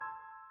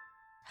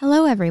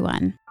Hello,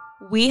 everyone.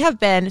 We have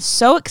been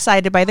so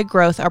excited by the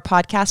growth our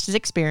podcast has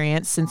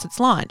experienced since its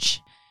launch.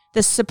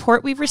 The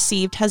support we've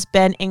received has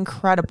been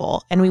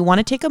incredible, and we want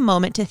to take a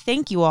moment to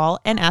thank you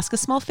all and ask a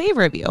small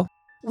favor of you.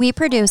 We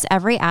produce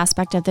every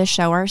aspect of this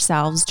show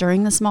ourselves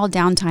during the small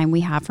downtime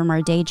we have from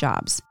our day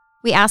jobs.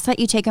 We ask that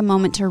you take a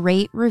moment to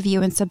rate,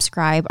 review, and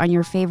subscribe on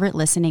your favorite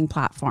listening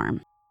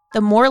platform.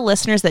 The more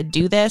listeners that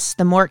do this,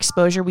 the more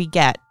exposure we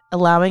get,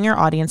 allowing our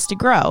audience to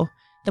grow.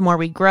 The more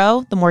we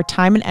grow, the more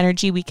time and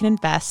energy we can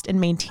invest in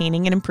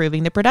maintaining and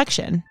improving the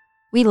production.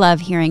 We love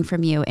hearing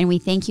from you, and we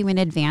thank you in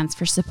advance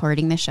for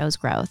supporting the show's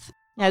growth.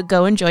 Now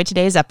go enjoy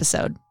today's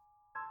episode.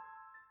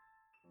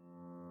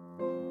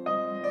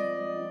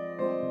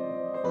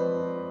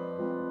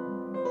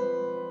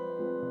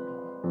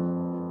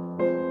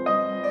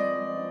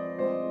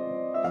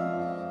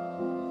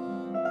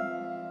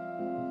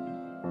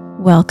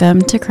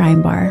 Welcome to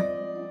Crime Bar.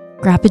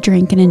 Grab a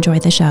drink and enjoy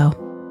the show.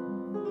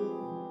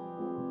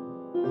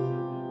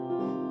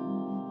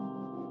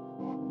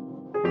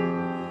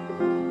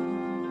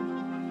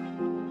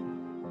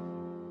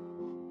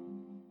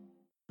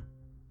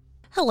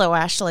 Hello,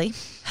 Ashley.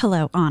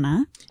 Hello,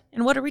 Anna.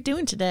 And what are we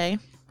doing today?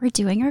 We're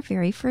doing our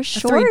very first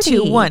shorty.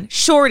 3, 2, 1,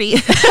 shorty.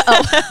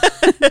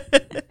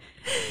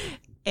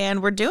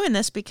 And we're doing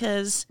this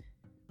because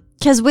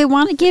we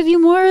want to give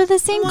you more of the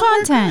same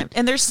content.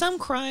 And there's some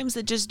crimes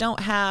that just don't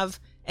have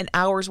an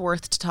hour's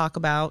worth to talk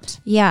about.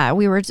 Yeah,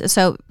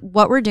 so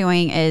what we're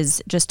doing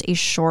is just a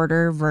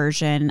shorter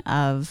version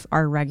of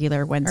our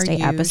regular Wednesday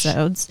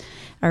episodes,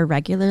 our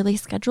regularly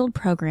scheduled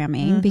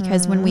programming,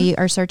 because when we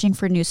are searching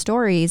for new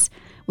stories,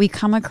 we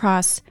come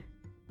across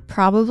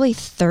probably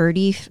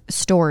 30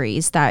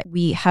 stories that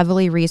we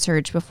heavily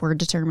research before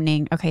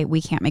determining, okay,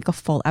 we can't make a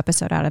full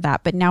episode out of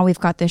that. But now we've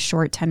got this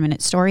short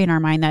 10-minute story in our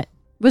mind that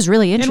was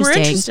really interesting. And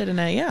we're interested in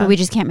it, yeah. But we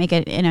just can't make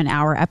it in an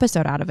hour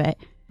episode out of it.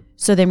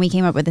 So then we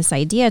came up with this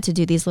idea to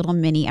do these little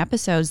mini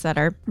episodes that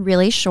are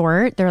really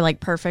short. They're like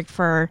perfect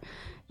for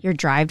your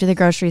drive to the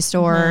grocery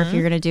store. If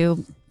you're going to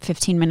do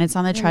 15 minutes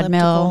on the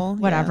treadmill,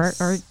 whatever, yes.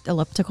 Or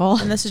elliptical.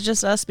 And this is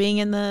just us being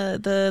in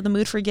the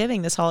mood for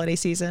giving this holiday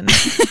season.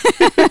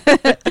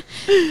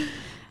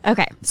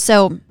 Okay.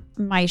 So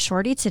my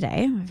shorty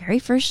today, my very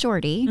first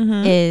shorty,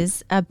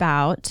 is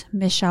about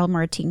Michelle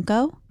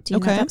Martinko. Do you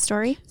know that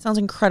story? Sounds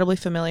incredibly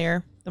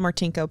familiar, the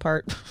Martinko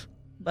part.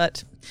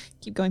 But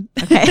keep going.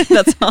 Okay.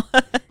 That's all.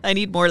 I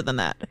need more than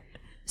that.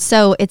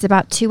 So it's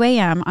about 2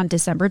 a.m. on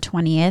December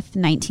 20th,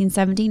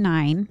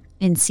 1979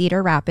 in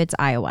Cedar Rapids,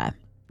 Iowa.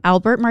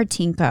 Albert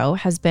Martinko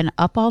has been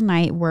up all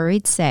night,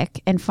 worried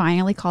sick, and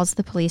finally calls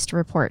the police to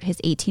report his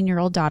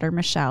 18-year-old daughter,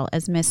 Michelle,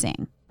 as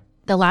missing.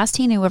 The last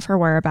he knew of her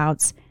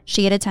whereabouts,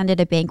 she had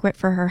attended a banquet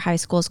for her high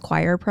school's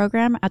choir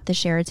program at the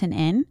Sheraton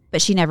Inn,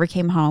 but she never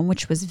came home,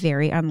 which was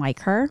very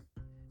unlike her.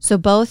 So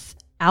both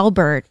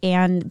Albert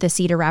and the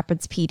Cedar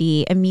Rapids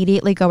PD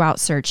immediately go out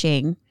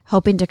searching,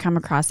 hoping to come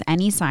across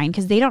any sign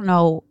because they don't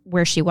know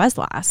where she was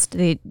last.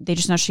 They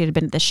just know she had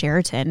been at the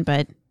Sheraton,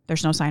 but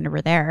there's no sign of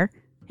her there.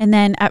 And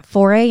then at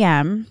 4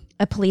 a.m.,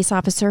 a police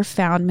officer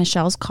found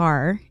Michelle's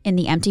car in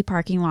the empty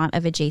parking lot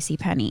of a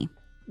JCPenney.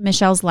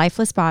 Michelle's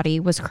lifeless body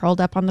was curled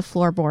up on the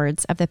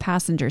floorboards of the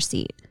passenger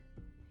seat.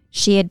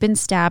 She had been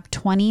stabbed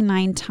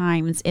 29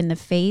 times in the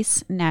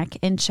face, neck,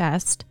 and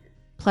chest,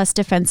 plus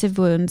defensive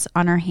wounds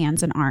on her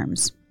hands and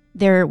arms.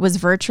 There was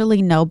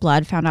virtually no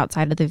blood found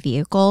outside of the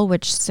vehicle,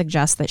 which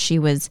suggests that she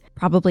was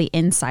probably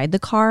inside the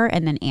car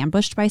and then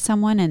ambushed by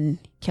someone and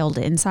killed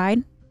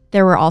inside.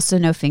 There were also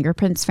no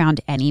fingerprints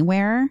found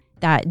anywhere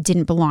that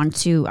didn't belong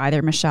to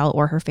either Michelle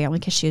or her family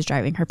because she was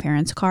driving her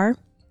parents' car.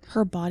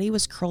 Her body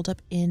was curled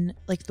up in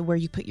like where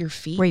you put your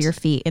feet? Where your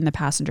feet in the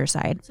passenger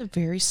side. It's a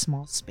very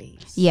small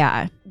space.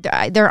 Yeah.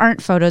 There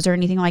aren't photos or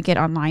anything like it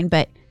online,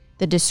 but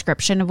the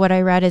description of what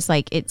I read is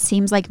like, it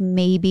seems like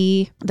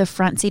maybe the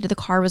front seat of the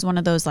car was one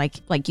of those like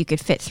you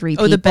could fit 3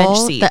 people. Oh, the bench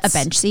seats. A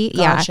bench seat.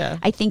 Gotcha. Yeah.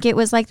 I think it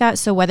was like that.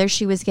 So whether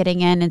she was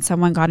getting in and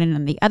someone got in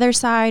on the other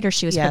side or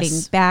she was putting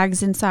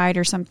bags inside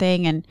or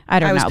something. And I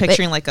don't know. I was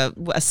picturing like a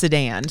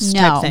sedan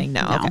type thing.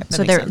 No. Okay.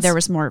 So there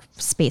was more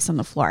space on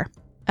the floor.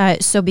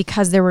 So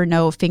because there were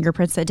no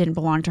fingerprints that didn't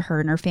belong to her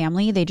and her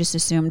family, they just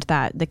assumed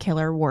that the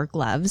killer wore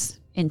gloves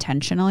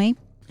intentionally.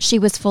 She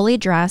was fully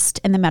dressed,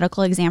 and the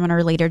medical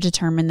examiner later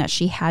determined that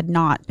she had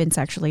not been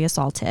sexually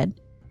assaulted.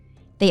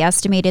 They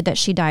estimated that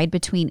she died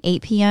between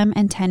 8 p.m.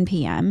 and 10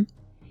 p.m.,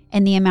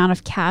 and the amount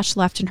of cash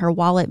left in her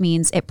wallet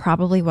means it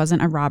probably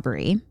wasn't a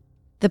robbery.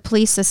 The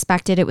police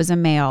suspected it was a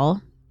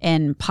male,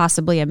 and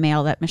possibly a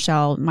male that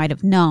Michelle might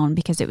have known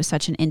because it was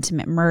such an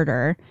intimate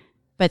murder,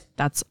 but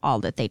that's all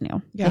that they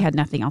knew. Yeah. They had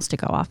nothing else to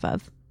go off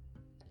of.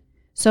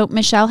 So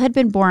Michelle had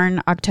been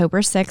born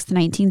October 6th,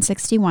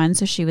 1961,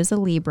 so she was a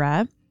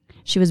Libra.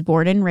 She was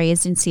born and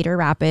raised in Cedar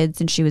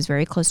Rapids, and she was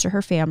very close to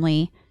her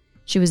family.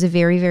 She was a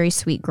very, very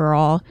sweet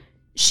girl.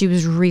 She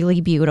was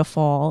really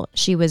beautiful.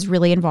 She was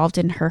really involved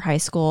in her high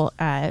school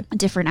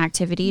different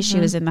activities. Mm-hmm.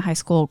 She was in the high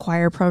school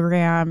choir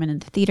program and in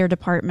the theater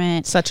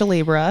department. Such a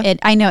Libra.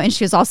 I know, and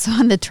she was also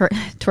on the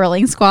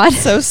twirling squad.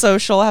 So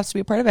social, has to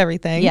be a part of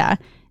everything. Yeah.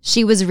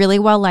 She was really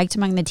well liked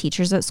among the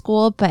teachers at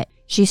school, but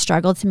she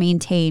struggled to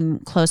maintain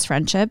close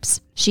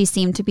friendships. She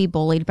seemed to be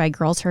bullied by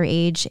girls her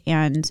age,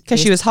 and because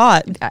she was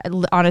hot.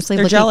 Honestly,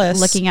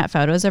 looking at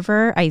photos of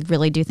her, I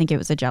really do think it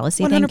was a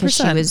jealousy 100%. Thing because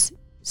she was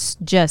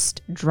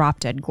just drop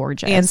dead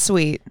gorgeous and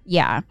sweet.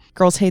 Yeah,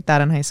 girls hate that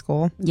in high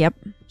school. Yep,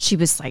 she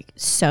was like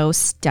so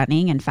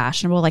stunning and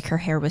fashionable. Like her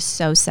hair was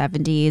so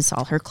 70s.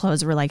 All her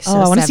clothes were like so.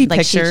 I want to see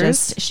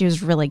pictures. She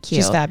was really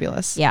cute. She's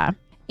fabulous. Yeah,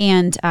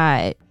 and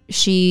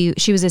she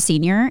was a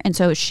senior, and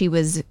so she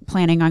was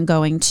planning on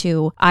going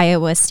to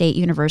Iowa State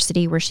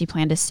University, where she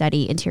planned to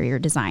study interior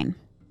design.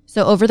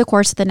 So over the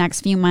course of the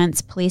next few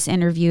months, police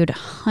interviewed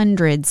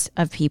hundreds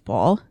of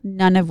people,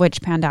 none of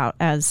which panned out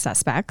as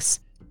suspects.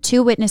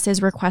 2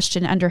 witnesses were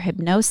questioned under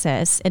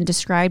hypnosis and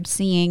described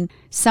seeing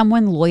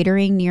someone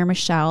loitering near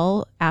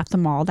Michelle at the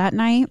mall that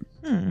night.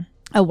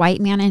 A white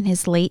man in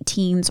his late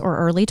teens or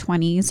early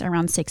 20s,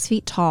 around 6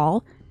 feet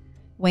tall,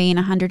 weighing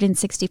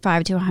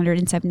 165 to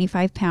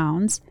 175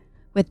 pounds,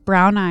 with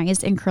brown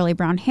eyes and curly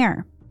brown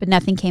hair, but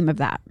nothing came of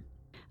that.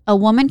 A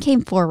woman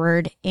came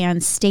forward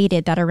and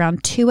stated that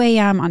around 2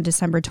 a.m. on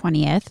December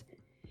 20th,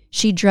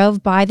 she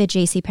drove by the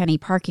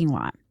JCPenney parking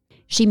lot.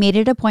 She made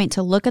it a point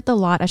to look at the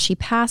lot as she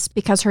passed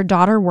because her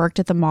daughter worked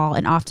at the mall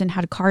and often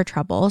had car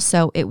trouble,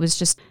 so it was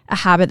just a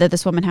habit that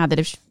this woman had that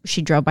if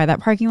she drove by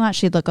that parking lot,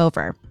 she'd look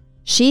over.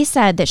 She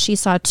said that she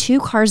saw 2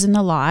 cars in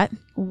the lot,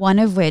 one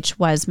of which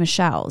was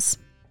Michelle's.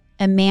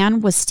 A man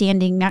was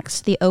standing next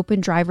to the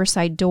open driver's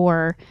side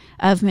door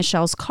of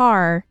Michelle's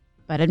car,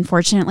 but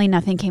unfortunately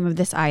nothing came of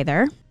this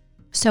either.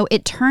 So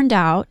it turned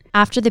out,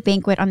 after the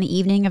banquet on the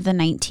evening of the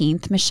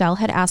 19th, Michelle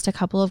had asked a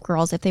couple of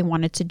girls if they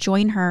wanted to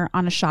join her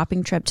on a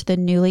shopping trip to the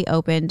newly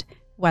opened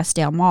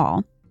Westdale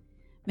Mall.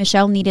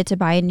 Michelle needed to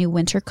buy a new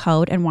winter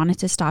coat and wanted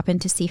to stop in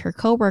to see her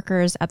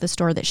coworkers at the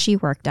store that she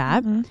worked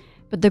at,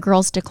 but the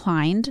girls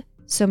declined,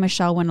 so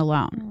Michelle went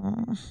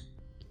alone.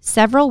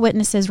 Several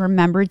witnesses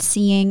remembered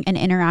seeing and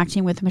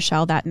interacting with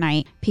Michelle that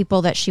night,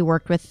 people that she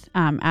worked with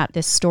at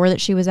this store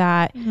that she was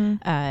at,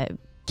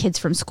 kids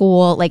from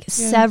school,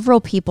 several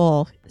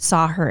people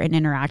saw her and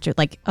interacted,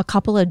 like a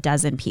couple of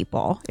dozen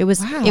people. It was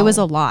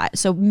a lot.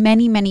 So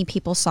many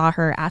people saw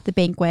her at the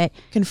banquet,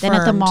 confirmed,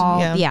 then at the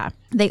mall. Yeah.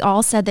 They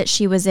all said that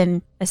she was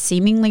in a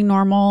seemingly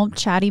normal,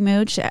 chatty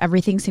mood.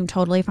 Everything seemed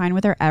totally fine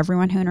with her.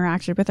 Everyone who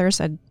interacted with her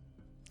said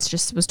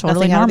it was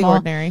totally normal. Out of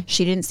the ordinary.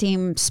 She didn't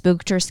seem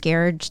spooked or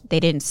scared. They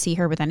didn't see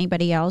her with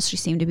anybody else. She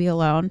seemed to be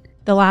alone.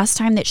 The last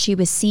time that she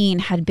was seen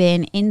had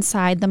been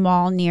inside the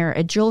mall near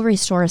a jewelry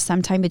store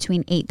sometime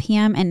between 8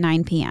 p.m. and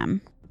 9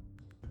 p.m.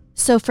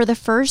 So for the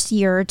first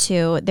year or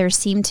two, there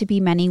seemed to be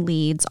many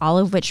leads, all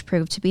of which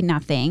proved to be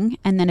nothing,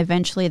 and then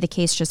eventually the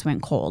case just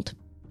went cold.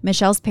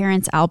 Michelle's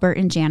parents, Albert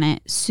and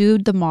Janet,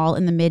 sued the mall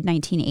in the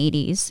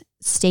mid-1980s,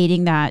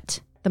 stating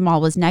that the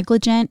mall was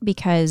negligent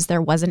because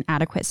there wasn't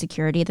adequate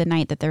security the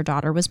night that their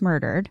daughter was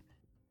murdered,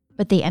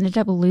 but they ended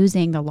up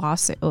losing the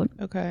lawsuit.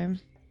 Okay.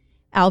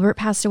 Albert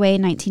passed away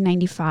in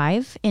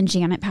 1995 and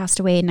Janet passed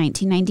away in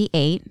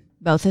 1998,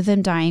 both of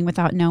them dying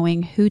without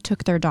knowing who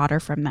took their daughter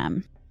from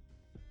them.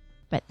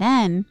 But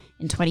then,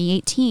 in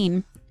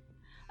 2018,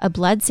 a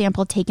blood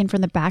sample taken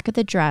from the back of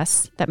the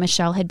dress that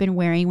Michelle had been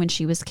wearing when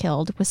she was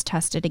killed was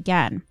tested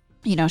again.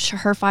 You know,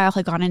 her file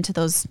had gone into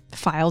those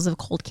files of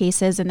cold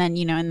cases, and then,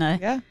 you know, in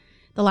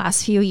the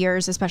last few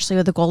years, especially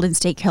with the Golden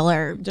State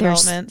Killer,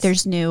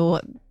 there's new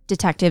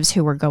detectives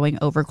who were going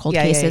over cold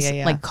cases,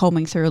 like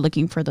combing through,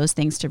 looking for those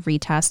things to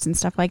retest and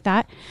stuff like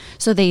that.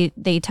 So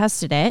they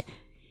tested it.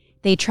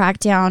 They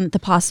tracked down the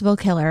possible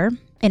killer,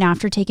 and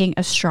after taking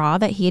a straw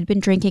that he had been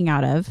drinking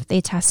out of,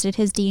 they tested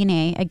his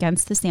DNA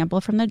against the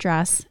sample from the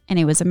dress, and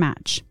it was a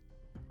match.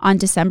 On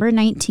December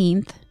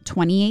 19th,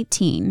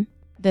 2018,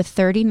 the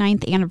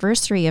 39th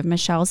anniversary of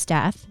Michelle's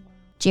death,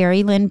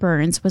 Jerry Lynn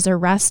Burns was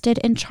arrested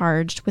and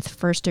charged with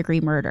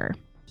first-degree murder.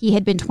 He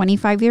had been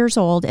 25 years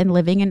old and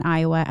living in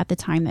Iowa at the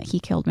time that he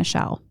killed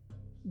Michelle.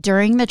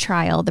 During the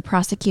trial, the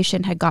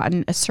prosecution had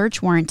gotten a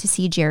search warrant to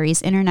see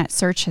Jerry's internet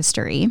search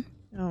history.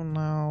 Oh,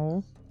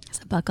 no.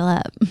 So buckle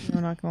up.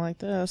 We're not going to like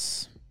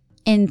this.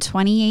 In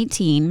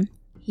 2018,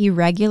 he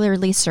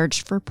regularly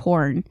searched for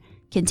porn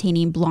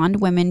containing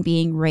blonde women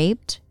being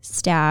raped,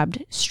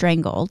 stabbed,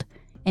 strangled,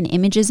 and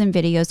images and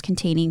videos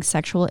containing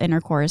sexual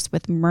intercourse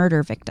with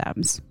murder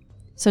victims.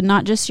 So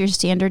not just your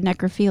standard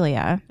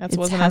necrophilia. That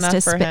wasn't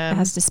enough for him. It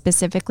has to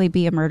specifically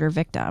be a murder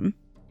victim.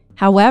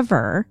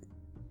 However,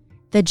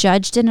 the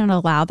judge didn't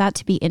allow that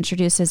to be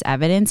introduced as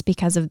evidence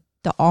because of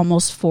the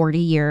almost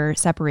 40-year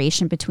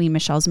separation between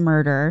Michelle's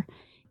murder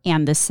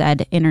and the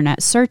said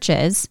internet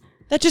searches.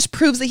 That just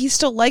proves that he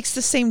still likes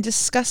the same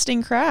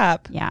disgusting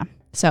crap. Yeah.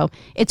 So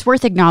it's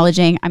worth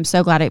acknowledging. I'm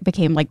so glad it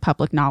became like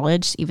public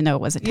knowledge, even though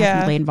it wasn't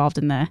technically involved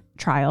in the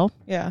trial.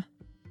 Yeah.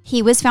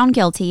 He was found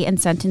guilty and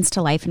sentenced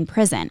to life in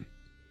prison.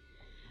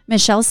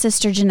 Michelle's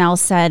sister Janelle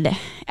said,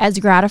 as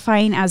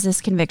gratifying as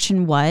this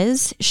conviction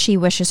was, she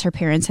wishes her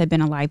parents had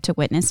been alive to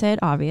witness it,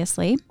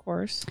 obviously. Of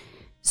course.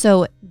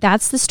 So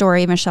that's the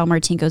story of Michelle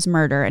Martinko's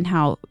murder and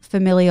how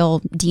familial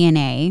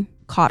DNA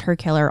caught her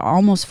killer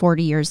almost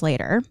 40 years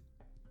later.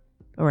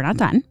 But we're not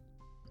done.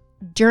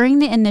 During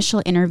the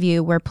initial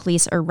interview where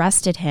police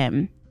arrested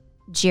him,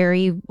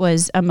 Jerry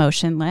was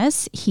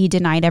emotionless. He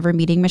denied ever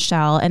meeting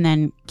Michelle, and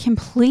then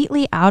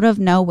completely out of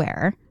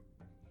nowhere,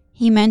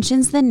 he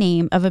mentions the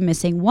name of a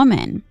missing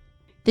woman.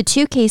 The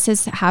two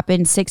cases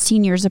happened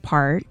 16 years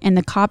apart, and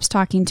the cops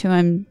talking to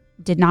him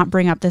did not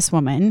bring up this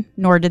woman,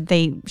 nor did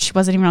they. She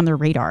wasn't even on their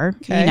radar,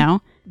 you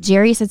know?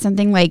 Jerry said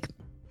something like,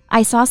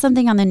 I saw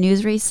something on the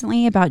news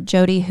recently about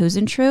Jody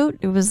Huisentruit.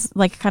 It was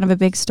like kind of a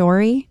big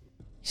story.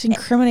 He's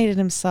incriminated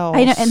himself.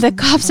 I know, and the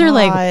cops are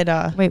like,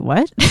 wait,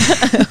 what?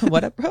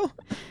 What up, bro?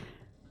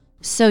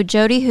 So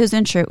Jody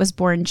Huisentruit was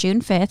born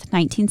June 5th,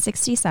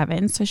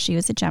 1967, so she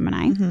was a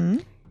Gemini. Mm-hmm.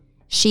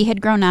 She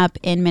had grown up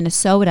in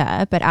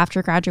Minnesota, but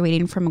after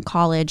graduating from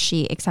college,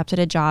 she accepted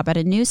a job at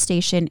a news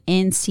station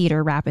in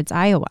Cedar Rapids,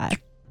 Iowa.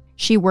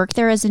 She worked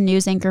there as a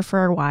news anchor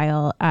for a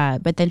while,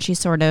 but then she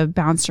sort of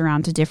bounced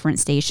around to different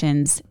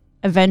stations,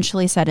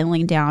 eventually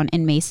settling down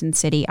in Mason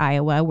City,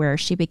 Iowa, where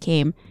she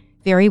became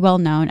very well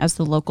known as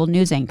the local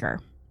news anchor.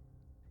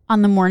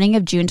 On the morning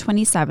of June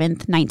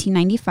 27th,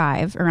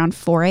 1995, around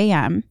 4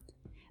 a.m.,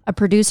 a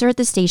producer at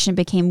the station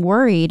became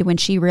worried when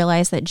she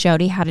realized that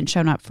Jody hadn't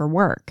shown up for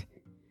work.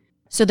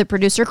 So the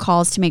producer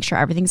calls to make sure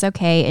everything's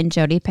okay, and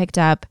Jody picked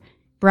up,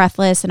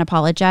 breathless and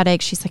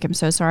apologetic. She's like, I'm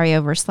so sorry, I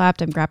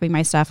overslept. I'm grabbing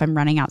my stuff. I'm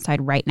running outside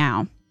right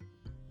now.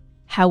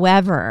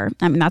 However,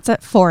 that's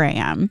at 4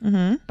 a.m.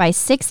 Mm-hmm. By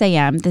 6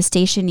 a.m., the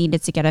station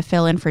needed to get a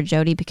fill-in for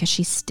Jody because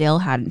she still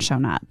hadn't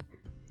shown up.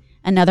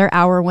 Another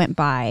hour went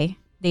by.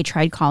 They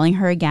tried calling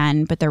her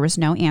again, but there was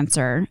no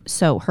answer,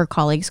 so her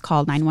colleagues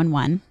called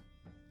 911.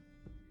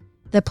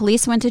 The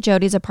police went to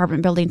Jody's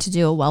apartment building to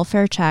do a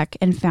welfare check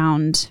and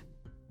found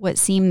what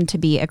seemed to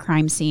be a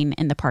crime scene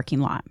in the parking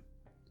lot.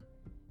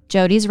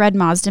 Jody's red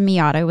Mazda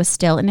Miata was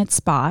still in its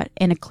spot,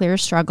 and a clear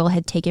struggle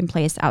had taken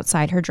place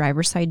outside her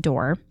driver's side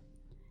door.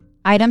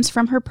 Items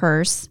from her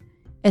purse,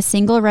 a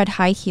single red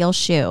high heel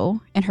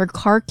shoe, and her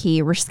car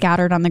key were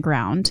scattered on the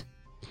ground.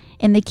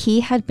 And the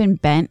key had been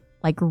bent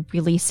like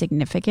really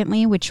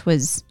significantly, which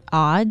was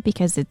odd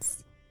because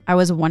I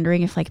was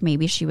wondering if like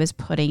maybe she was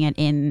putting it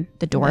in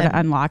the door to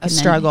unlock.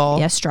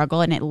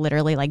 Struggle, and it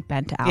literally like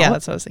bent out. Yeah,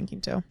 that's what I was thinking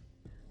too.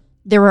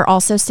 There were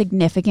also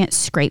significant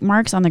scrape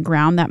marks on the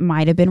ground that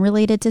might have been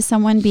related to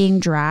someone being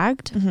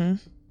dragged. Mm-hmm.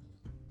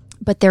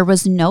 But there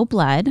was no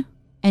blood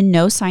and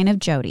no sign of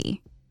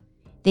Jody.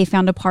 They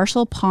found a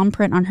partial palm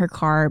print on her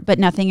car, but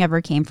nothing ever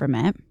came from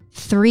it.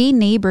 3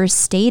 neighbors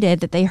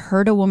stated that they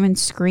heard a woman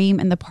scream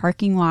in the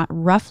parking lot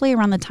roughly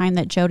around the time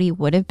that Jody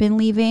would have been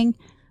leaving,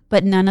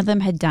 but none of them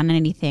had done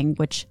anything,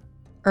 which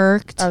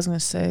irked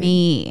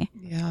me.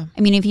 Yeah.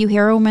 I mean, if you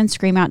hear a woman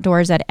scream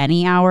outdoors at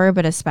any hour,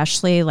 but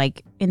especially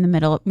like in the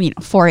middle,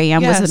 4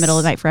 a.m. was the middle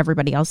of the night for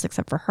everybody else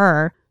except for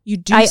her. You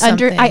do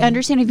something. I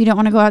understand if you don't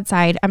want to go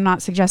outside. I'm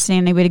not suggesting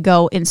anybody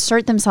go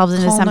insert themselves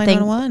into something.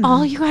 911.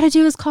 All you got to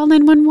do is call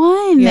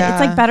 911. Yeah. It's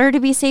like better to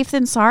be safe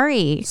than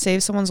sorry.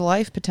 Save someone's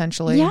life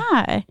potentially.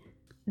 Yeah.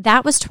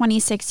 That was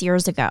 26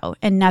 years ago,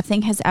 and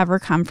nothing has ever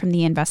come from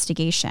the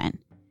investigation.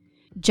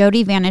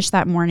 Jody vanished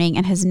that morning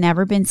and has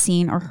never been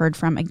seen or heard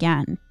from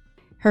again.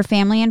 Her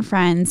family and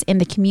friends in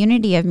the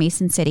community of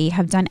Mason City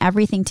have done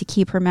everything to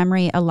keep her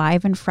memory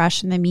alive and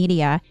fresh in the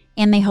media,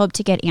 and they hope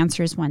to get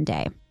answers one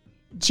day.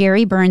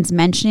 Jerry Burns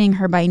mentioning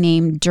her by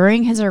name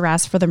during his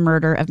arrest for the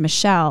murder of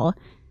Michelle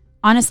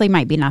honestly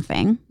might be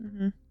nothing.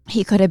 Mm-hmm.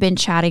 He could have been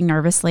chatting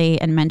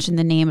nervously and mentioned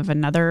the name of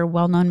another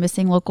well-known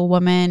missing local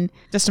woman.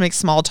 Just to make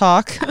small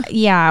talk.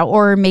 Yeah,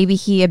 or maybe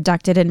he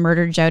abducted and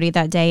murdered Jody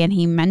that day and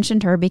he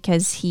mentioned her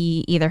because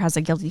he either has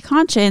a guilty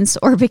conscience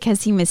or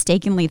because he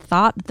mistakenly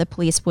thought that the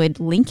police would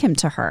link him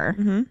to her.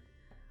 Mm-hmm.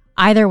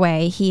 Either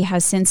way, he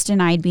has since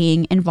denied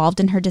being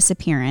involved in her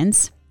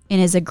disappearance and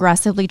is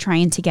aggressively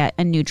trying to get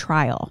a new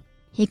trial.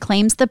 He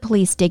claims the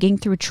police digging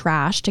through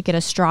trash to get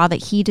a straw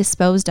that he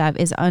disposed of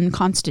is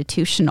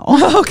unconstitutional.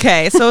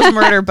 Okay, so is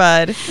murder,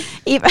 bud.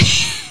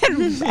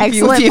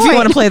 Excellent if you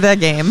want to play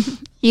that game.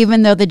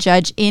 Even though the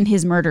judge in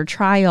his murder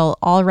trial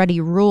already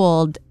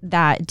ruled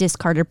that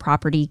discarded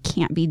property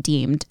can't be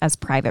deemed as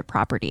private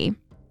property.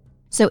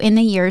 So in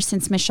the years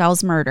since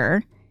Michelle's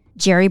murder,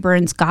 Jerry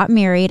Burns got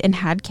married and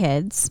had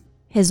kids.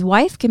 His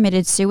wife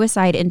committed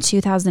suicide in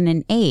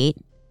 2008.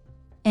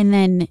 And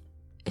then,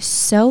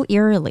 so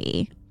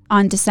eerily,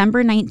 on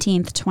December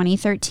 19th,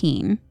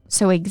 2013,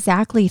 so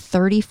exactly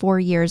 34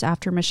 years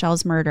after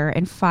Michelle's murder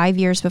and 5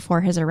 years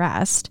before his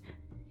arrest,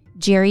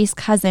 Jerry's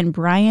cousin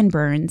Brian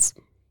Burns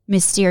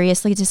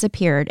mysteriously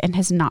disappeared and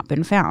has not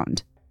been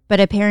found. But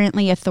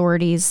apparently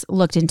authorities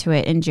looked into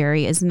it and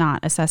Jerry is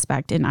not a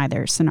suspect in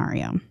either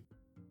scenario.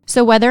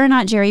 So whether or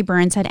not Jerry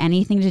Burns had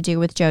anything to do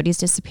with Jody's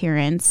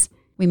disappearance,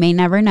 we may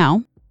never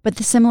know. But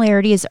the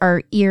similarities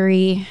are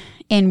eerie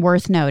and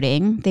worth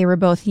noting. They were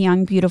both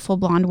young, beautiful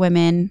blonde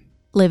women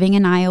living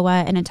in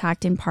Iowa and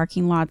attacked in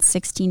parking lots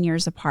 16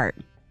 years apart.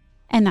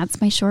 And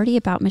that's my shorty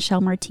about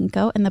Michelle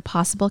Martinko and the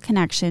possible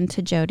connection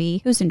to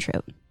Jody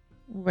Huisentruit.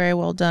 Very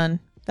well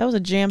done. That was a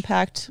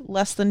jam-packed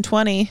less than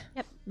 20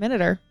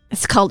 minute.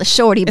 It's called a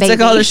shorty, baby.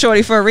 It's called a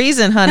shorty for a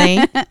reason, honey.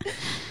 All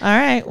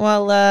right.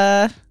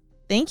 Well,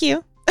 thank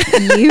you.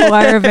 You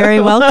are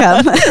very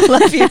welcome.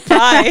 Love you.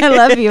 Bye. I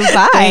love you.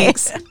 Bye.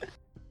 Thanks.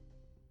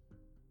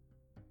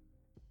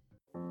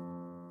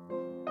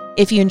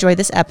 If you enjoyed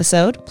this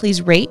episode,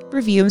 please rate,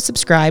 review, and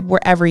subscribe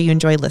wherever you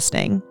enjoy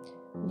listening.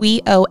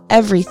 We owe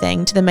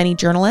everything to the many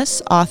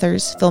journalists,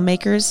 authors,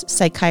 filmmakers,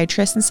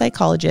 psychiatrists, and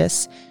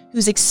psychologists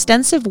whose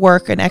extensive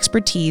work and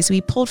expertise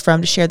we pulled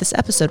from to share this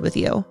episode with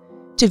you.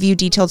 To view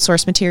detailed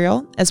source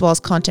material, as well as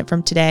content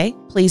from today,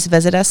 please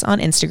visit us on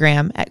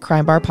Instagram at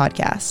Crime Bar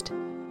Podcast.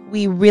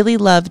 We really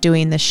love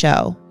doing this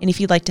show, and if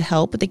you'd like to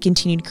help with the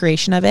continued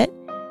creation of it,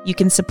 you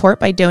can support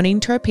by donating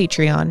to our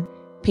Patreon,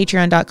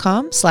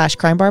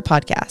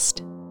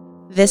 patreon.com/crimebarpodcast.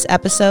 This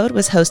episode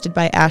was hosted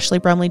by Ashley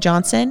Brumley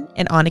Johnson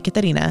and Anna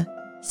Katarina.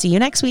 See you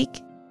next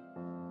week.